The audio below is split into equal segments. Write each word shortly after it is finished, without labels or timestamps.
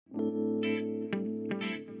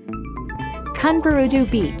Kunburudhoo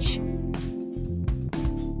Beach.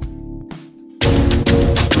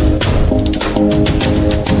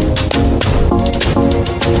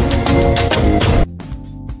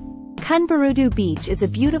 Kunburudhoo Beach is a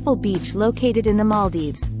beautiful beach located in the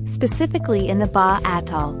Maldives, specifically in the Baa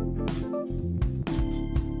Atoll.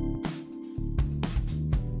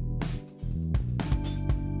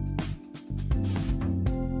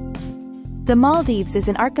 The Maldives is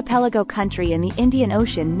an archipelago country in the Indian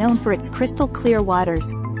Ocean known for its crystal-clear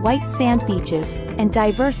waters, white sand beaches, and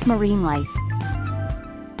diverse marine life.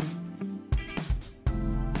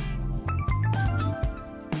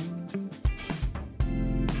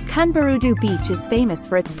 Kunburudhoo Beach is famous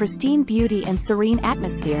for its pristine beauty and serene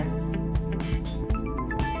atmosphere.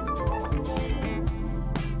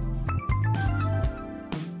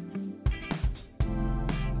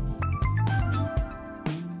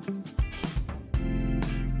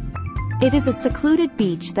 It is a secluded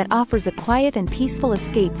beach that offers a quiet and peaceful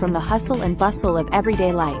escape from the hustle and bustle of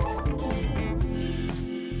everyday life.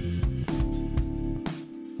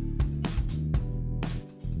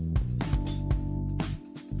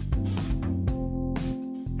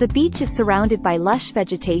 The beach is surrounded by lush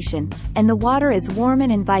vegetation, and the water is warm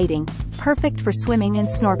and inviting, perfect for swimming and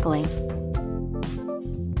snorkeling.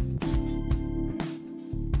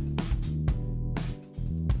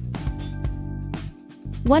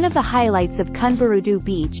 One of the highlights of Kunburudhoo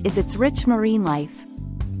Beach is its rich marine life.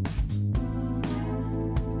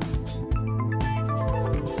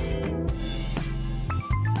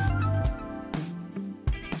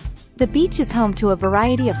 The beach is home to a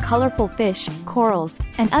variety of colorful fish, corals,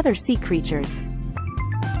 and other sea creatures.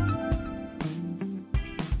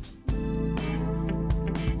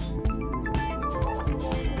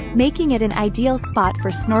 Making it an ideal spot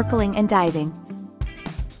for snorkeling and diving.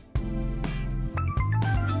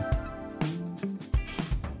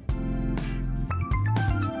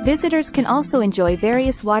 Visitors can also enjoy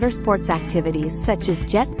various water sports activities such as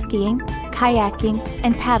jet skiing, kayaking,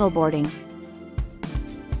 and paddleboarding.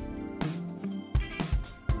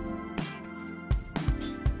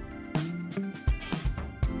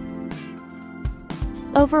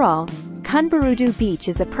 Overall, Kunburudhoo Beach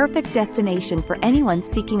is a perfect destination for anyone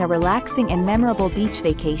seeking a relaxing and memorable beach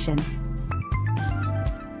vacation.